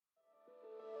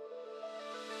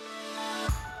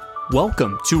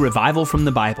Welcome to Revival from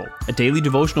the Bible, a daily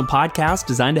devotional podcast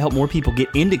designed to help more people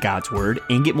get into God's Word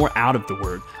and get more out of the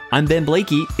Word. I'm Ben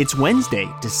Blakey. It's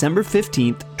Wednesday, December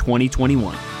 15th,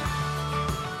 2021.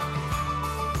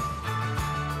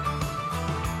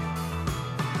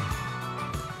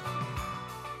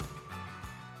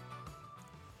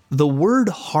 The word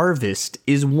harvest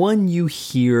is one you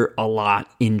hear a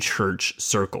lot in church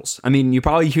circles. I mean, you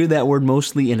probably hear that word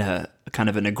mostly in a kind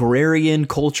of an agrarian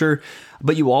culture,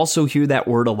 but you also hear that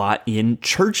word a lot in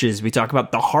churches. We talk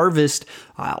about the harvest.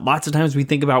 Lots of times we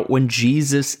think about when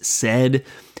Jesus said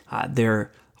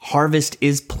their harvest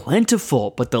is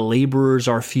plentiful, but the laborers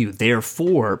are few.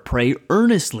 Therefore, pray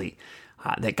earnestly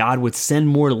that God would send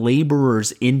more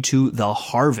laborers into the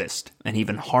harvest. And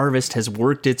even harvest has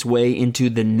worked its way into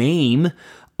the name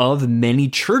of many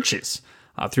churches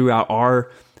throughout our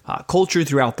culture,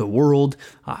 throughout the world.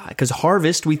 Because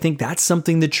harvest, we think that's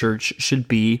something the church should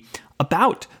be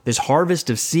about. This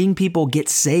harvest of seeing people get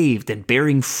saved and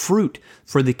bearing fruit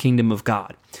for the kingdom of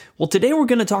God. Well, today we're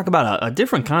going to talk about a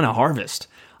different kind of harvest.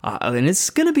 And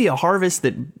it's going to be a harvest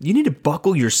that you need to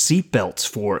buckle your seatbelts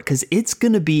for because it's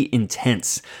going to be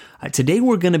intense. Today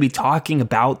we're going to be talking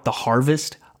about the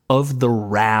harvest of the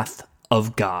wrath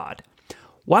of God.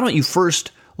 Why don't you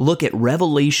first look at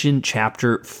Revelation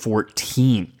chapter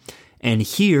 14? And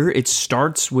here it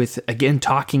starts with, again,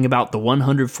 talking about the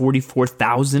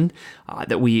 144,000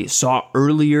 that we saw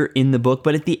earlier in the book.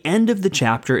 But at the end of the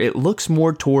chapter, it looks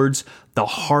more towards the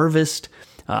harvest.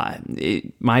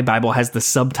 My Bible has the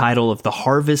subtitle of The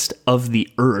Harvest of the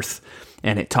Earth,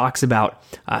 and it talks about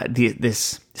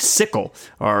this sickle,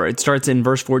 or it starts in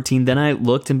verse 14, "Then I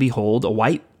looked, and behold, a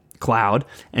white cloud,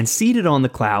 and seated on the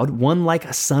cloud, one like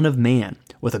a son of man,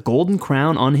 with a golden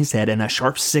crown on his head and a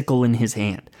sharp sickle in his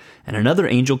hand. And another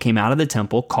angel came out of the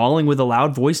temple, calling with a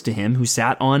loud voice to him who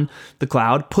sat on the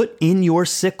cloud, 'Put in your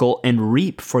sickle and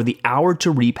reap, for the hour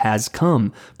to reap has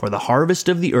come, for the harvest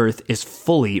of the earth is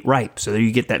fully ripe.'" So there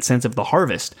you get that sense of the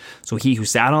harvest. "So he who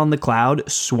sat on the cloud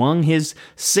swung his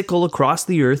sickle across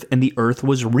the earth, and the earth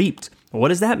was reaped." What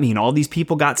does that mean? All these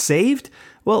people got saved?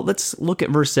 Well, let's look at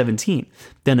verse 17.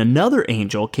 "Then another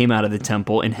angel came out of the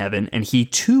temple in heaven, and he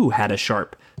too had a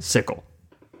sharp sickle.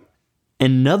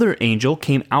 Another angel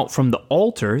came out from the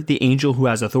altar, the angel who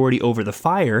has authority over the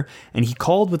fire, and he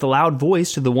called with a loud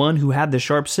voice to the one who had the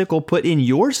sharp sickle, 'Put in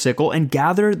your sickle and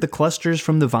gather the clusters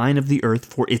from the vine of the earth,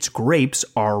 for its grapes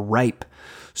are ripe.'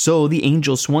 So the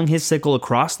angel swung his sickle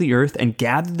across the earth and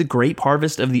gathered the grape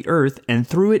harvest of the earth and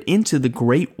threw it into the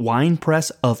great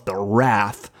winepress of the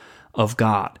wrath of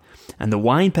God. And the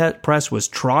winepress was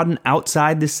trodden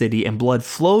outside the city, and blood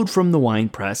flowed from the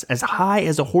winepress as high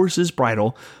as a horse's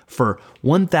bridle for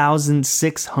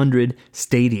 1,600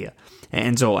 stadia."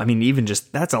 And so, I mean, even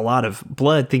just, that's a lot of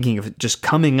blood, thinking of just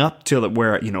coming up to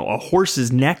where, a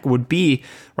horse's neck would be,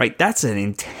 right? That's an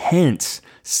intense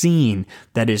scene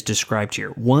that is described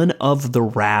here. One of the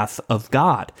wrath of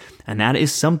God. And that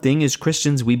is something, as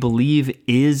Christians, we believe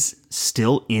is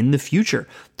still in the future.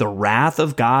 The wrath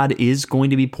of God is going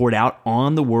to be poured out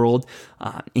on the world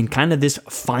in kind of this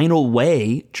final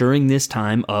way during this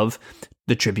time of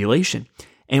the tribulation.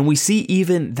 And we see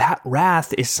even that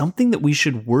wrath is something that we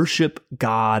should worship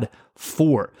God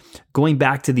for. Going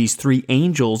back to these three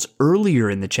angels earlier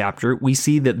in the chapter, we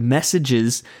see the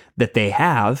messages that they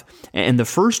have. And the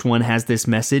first one has this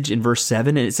message in verse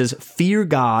 7, and it says, "Fear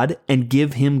God and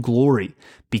give him glory,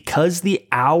 because the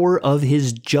hour of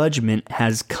his judgment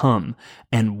has come,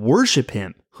 and worship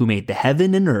him who made the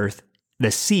heaven and earth,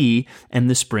 the sea, and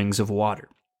the springs of water."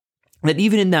 That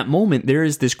even in that moment, there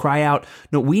is this cry out,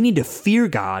 no, we need to fear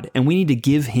God and we need to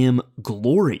give him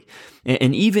glory.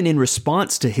 And even in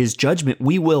response to his judgment,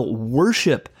 we will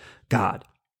worship God.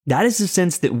 That is the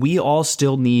sense that we all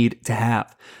still need to have.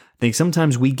 I think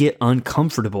sometimes we get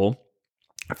uncomfortable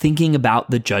thinking about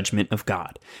the judgment of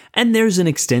God. And there's an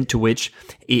extent to which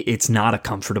it's not a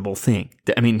comfortable thing.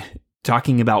 I mean,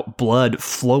 talking about blood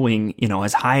flowing,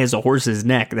 as high as a horse's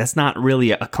neck, that's not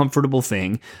really a comfortable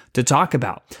thing to talk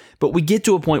about. But we get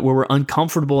to a point where we're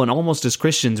uncomfortable, and almost as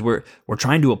Christians, we're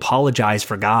trying to apologize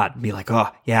for God and be like, "Oh,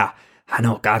 yeah, I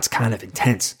know God's kind of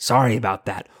intense. Sorry about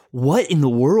that." What in the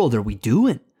world are we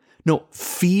doing? No,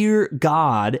 fear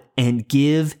God and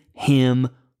give him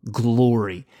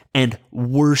glory and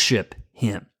worship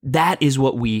him. That is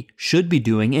what we should be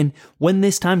doing. And when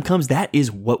this time comes, that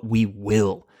is what we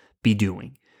will be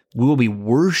doing. We will be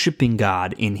worshiping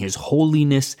God in his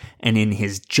holiness and in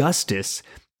his justice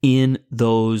in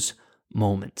those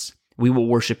moments. We will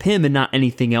worship him and not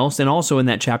anything else. And also in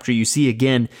that chapter, you see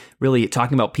again, really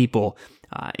talking about people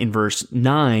In verse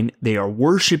 9, they are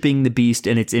worshiping the beast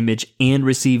and its image and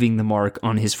receiving the mark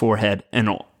on his forehead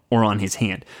or on his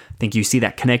hand. I think you see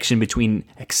that connection between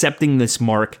accepting this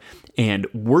mark and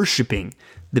worshiping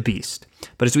the beast.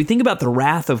 But as we think about the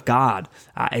wrath of God,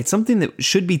 it's something that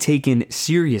should be taken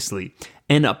seriously.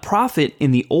 And a prophet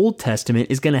in the Old Testament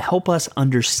is going to help us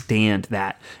understand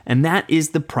that. And that is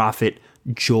the prophet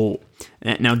Joel.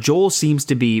 Now, Joel seems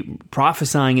to be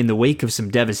prophesying in the wake of some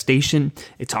devastation.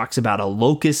 It talks about a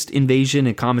locust invasion,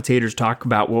 and commentators talk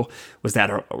about, well, was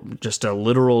that just a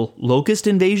literal locust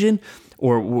invasion?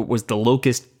 Or was the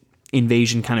locust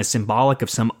invasion kind of symbolic of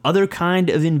some other kind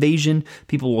of invasion?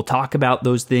 People will talk about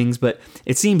those things, but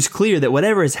it seems clear that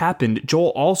whatever has happened, Joel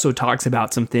also talks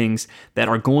about some things that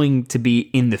are going to be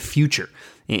in the future,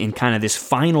 in kind of this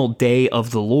final day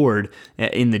of the Lord,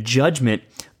 in the judgment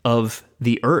of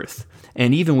the earth.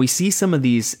 And even we see some of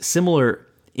these similar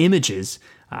images.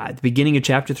 At the beginning of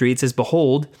chapter 3, it says,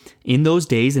 "Behold, in those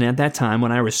days and at that time,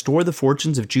 when I restore the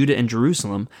fortunes of Judah and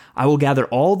Jerusalem, I will gather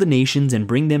all the nations and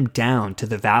bring them down to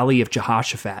the valley of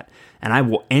Jehoshaphat, and I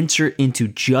will enter into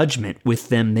judgment with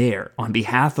them there on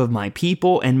behalf of my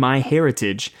people and my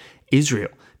heritage, Israel,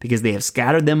 because they have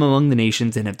scattered them among the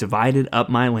nations and have divided up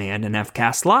my land and have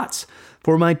cast lots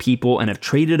for my people and have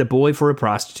traded a boy for a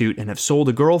prostitute and have sold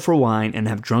a girl for wine and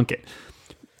have drunk it."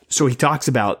 So he talks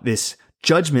about this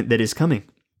judgment that is coming.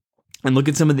 And look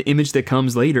at some of the image that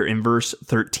comes later in verse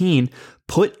 13.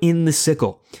 "Put in the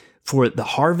sickle, for the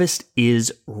harvest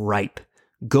is ripe.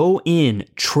 Go in,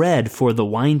 tread, for the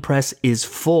winepress is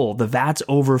full. The vats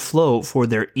overflow, for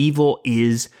their evil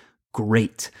is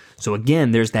great." So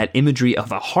again, there's that imagery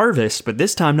of a harvest, but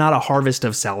this time not a harvest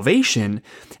of salvation,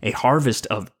 a harvest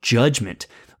of judgment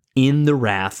in the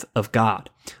wrath of God.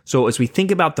 So as we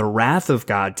think about the wrath of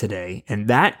God today and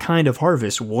that kind of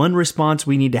harvest, one response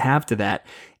we need to have to that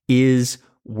is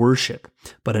worship.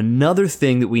 But another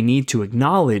thing that we need to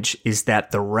acknowledge is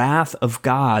that the wrath of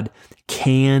God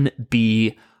can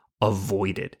be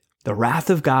avoided. The wrath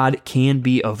of God can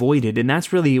be avoided. And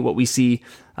that's really what we see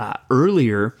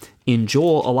earlier in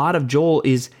Joel. A lot of Joel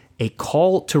is a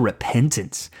call to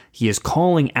repentance. He is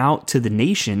calling out to the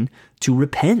nation to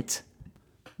repent.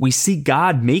 We see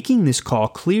God making this call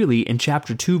clearly in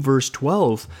chapter 2, verse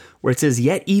 12, where it says,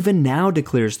 "Yet even now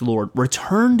declares the Lord,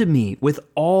 return to me with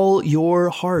all your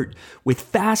heart, with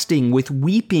fasting, with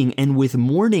weeping, and with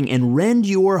mourning, and rend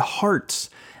your hearts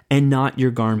and not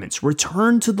your garments.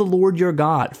 Return to the Lord your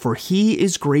God, for he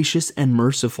is gracious and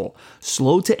merciful,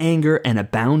 slow to anger and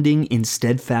abounding in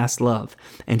steadfast love,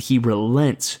 and he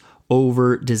relents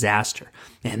over disaster."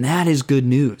 And that is good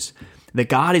news, that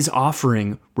God is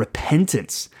offering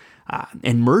repentance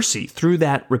and mercy through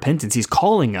that repentance. He's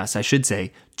calling us, I should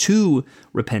say, to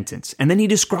repentance. And then he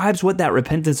describes what that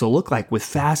repentance will look like with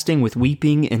fasting, with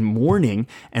weeping and mourning,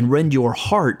 and rend your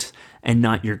heart and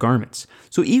not your garments.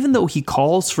 So even though he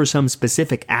calls for some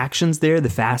specific actions there, the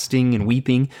fasting and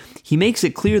weeping, he makes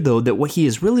it clear, though, that what he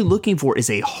is really looking for is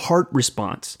a heart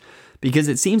response. Because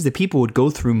it seems that people would go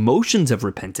through motions of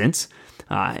repentance,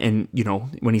 and,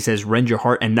 when he says, rend your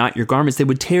heart and not your garments, they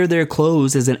would tear their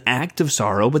clothes as an act of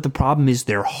sorrow, but the problem is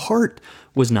their heart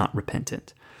was not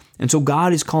repentant. And so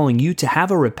God is calling you to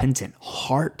have a repentant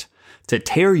heart, to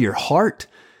tear your heart,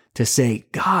 to say,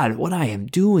 God, what I am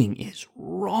doing is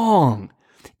wrong.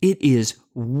 It is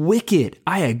wicked.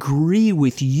 I agree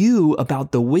with you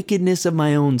about the wickedness of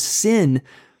my own sin,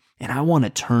 and I want to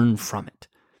turn from it.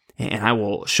 And I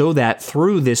will show that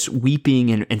through this weeping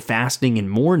and fasting and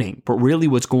mourning. But really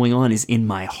what's going on is in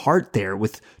my heart there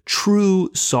with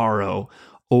true sorrow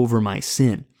over my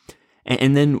sin.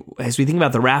 And then as we think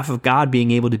about the wrath of God being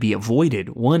able to be avoided,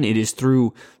 one, it is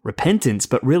through repentance,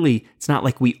 but really it's not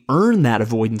like we earn that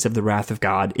avoidance of the wrath of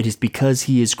God. It is because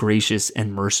he is gracious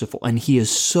and merciful, and he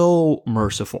is so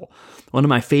merciful. One of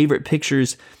my favorite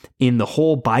pictures in the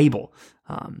whole Bible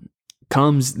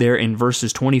comes there in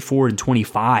verses 24 and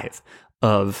 25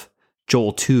 of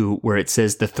Joel 2, where it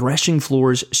says, "The threshing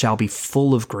floors shall be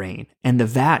full of grain, and the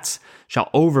vats shall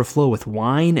overflow with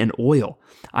wine and oil.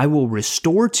 I will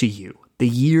restore to you the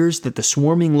years that the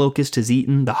swarming locust has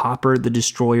eaten, the hopper, the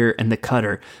destroyer, and the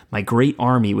cutter, my great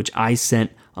army which I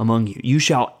sent among you. You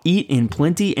shall eat in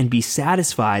plenty and be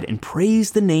satisfied, and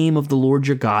praise the name of the Lord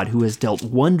your God, who has dealt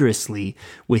wondrously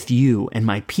with you, and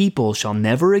my people shall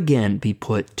never again be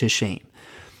put to shame."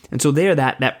 And so there,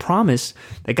 that promise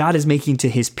that God is making to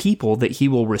his people, that he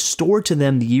will restore to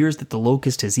them the years that the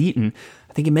locust has eaten,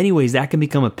 I think in many ways that can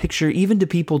become a picture even to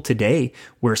people today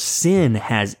where sin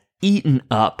has eaten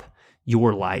up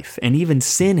your life, and even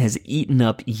sin has eaten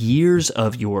up years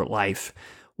of your life.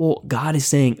 Well, God is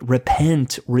saying,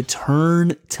 repent,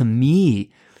 return to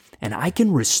me, and I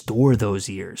can restore those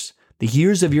years. The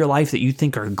years of your life that you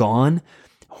think are gone,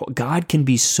 God can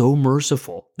be so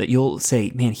merciful that you'll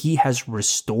say, man, he has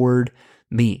restored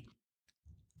me.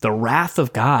 The wrath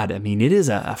of God, I mean, it is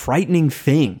a frightening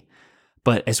thing.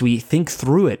 But as we think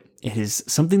through it, it is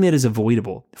something that is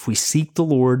avoidable. If we seek the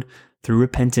Lord through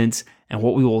repentance, and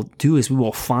what we will do is we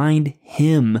will find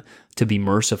him to be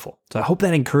merciful. So I hope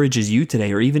that encourages you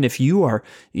today, or even if you're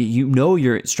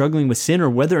struggling with sin, or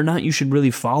whether or not you should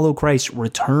really follow Christ,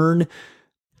 return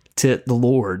to the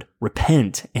Lord,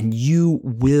 repent, and you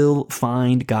will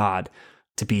find God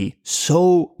to be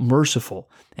so merciful,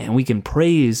 and we can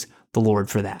praise the Lord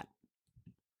for that.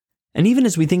 And even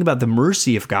as we think about the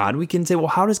mercy of God, we can say, well,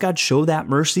 how does God show that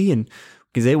mercy? And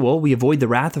we can say, well, we avoid the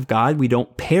wrath of God. We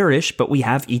don't perish, but we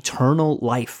have eternal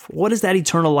life. What does that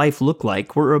eternal life look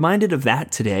like? We're reminded of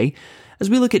that today as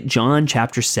we look at John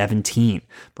chapter 17,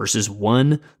 verses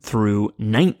 1 through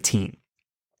 19.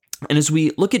 And as we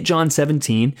look at John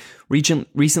 17,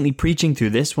 recently preaching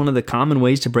through this, one of the common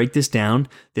ways to break this down,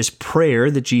 this prayer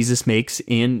that Jesus makes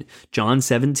in John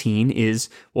 17 is,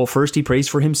 well, first he prays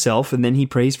for himself, and then he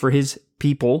prays for his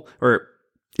people, or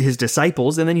his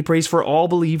disciples, and then he prays for all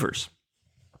believers.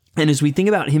 And as we think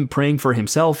about him praying for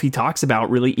himself, he talks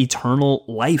about really eternal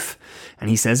life. And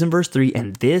he says in verse 3,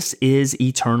 and this is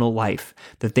eternal life,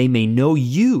 that they may know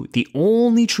you, the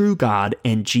only true God,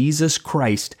 and Jesus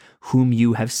Christ, whom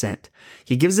you have sent.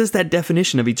 He gives us that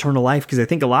definition of eternal life because I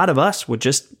think a lot of us would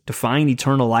just define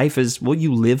eternal life as, well,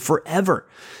 you live forever.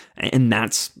 And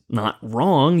that's not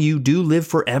wrong. You do live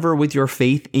forever with your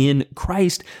faith in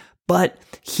Christ. But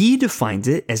he defines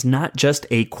it as not just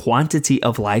a quantity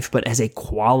of life, but as a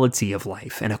quality of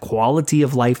life, and a quality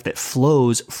of life that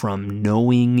flows from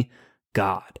knowing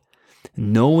God.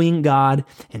 Knowing God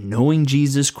and knowing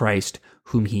Jesus Christ,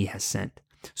 whom he has sent.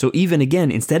 So even again,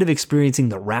 instead of experiencing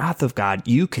the wrath of God,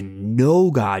 you can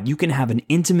know God. You can have an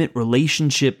intimate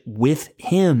relationship with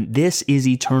him. This is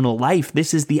eternal life.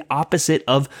 This is the opposite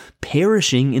of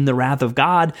perishing in the wrath of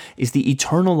God, is the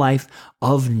eternal life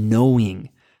of knowing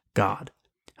God.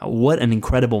 What an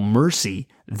incredible mercy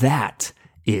that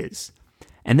is.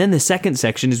 And then the second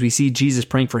section, as we see Jesus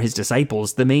praying for his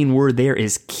disciples, the main word there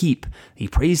is keep. He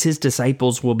prays his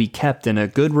disciples will be kept. And a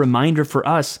good reminder for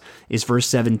us is verse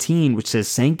 17, which says,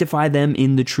 sanctify them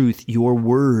in the truth. Your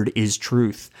word is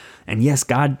truth. And yes,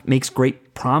 God makes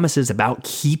great promises about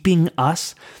keeping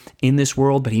us in this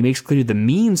world, but he makes clear the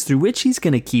means through which he's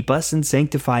going to keep us and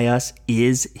sanctify us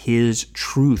is his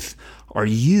truth. Are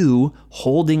you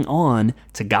holding on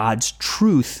to God's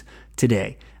truth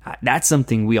today? That's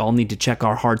something we all need to check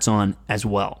our hearts on as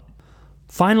well.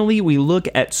 Finally, we look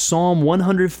at Psalm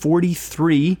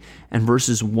 143 and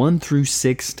verses 1 through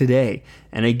 6 today.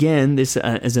 And again, this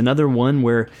is another one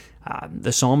where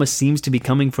the psalmist seems to be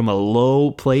coming from a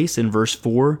low place. In verse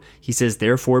 4, he says,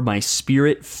 therefore my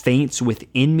spirit faints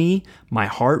within me, my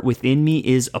heart within me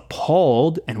is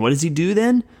appalled. And what does he do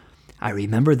then? I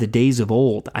remember the days of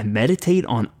old. I meditate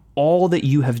on all that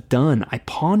you have done. I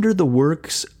ponder the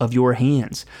works of your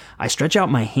hands. I stretch out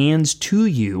my hands to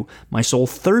you. My soul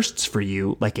thirsts for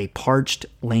you like a parched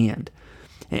land.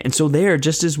 And so there,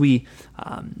 just as we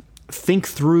think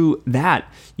through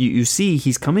that, you see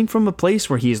he's coming from a place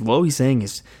where he is low. He's saying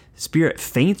his spirit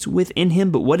faints within him.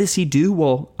 But what does he do?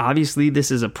 Well, obviously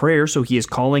this is a prayer, so he is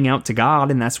calling out to God,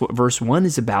 and that's what verse 1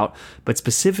 is about. But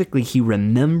specifically, he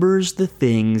remembers the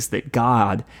things that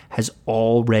God has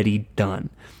already done.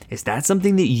 Is that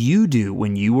something that you do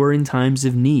when you are in times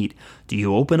of need? Do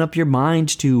you open up your mind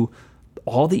to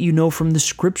all that you know from the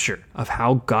scripture of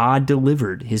how God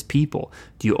delivered his people?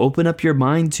 Do you open up your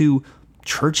mind to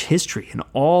church history and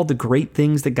all the great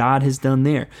things that God has done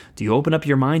there? Do you open up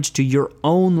your mind to your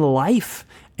own life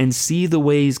and see the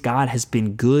ways God has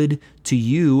been good to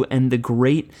you and the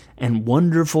great and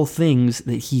wonderful things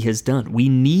that he has done? We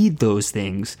need those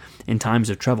things in times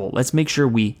of trouble. Let's make sure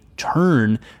we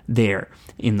turn there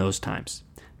in those times.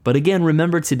 But again,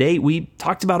 remember today we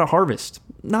talked about a harvest,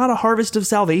 not a harvest of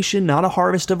salvation, not a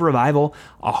harvest of revival,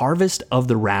 a harvest of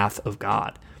the wrath of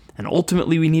God. And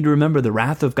ultimately we need to remember the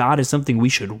wrath of God is something we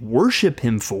should worship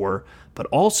him for, but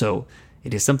also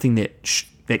it is something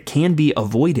that can be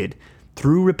avoided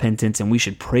through repentance, and we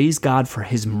should praise God for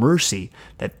his mercy,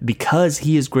 that because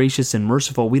he is gracious and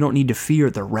merciful, we don't need to fear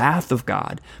the wrath of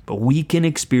God, but we can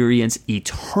experience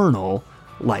eternal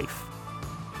life.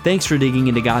 Thanks for digging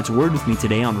into God's Word with me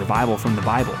today on Revival from the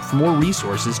Bible. For more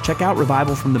resources, check out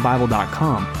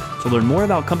revivalfromthebible.com. To learn more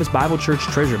about Compass Bible Church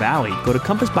Treasure Valley, go to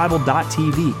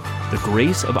compassbible.tv. The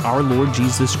grace of our Lord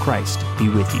Jesus Christ be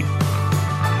with you.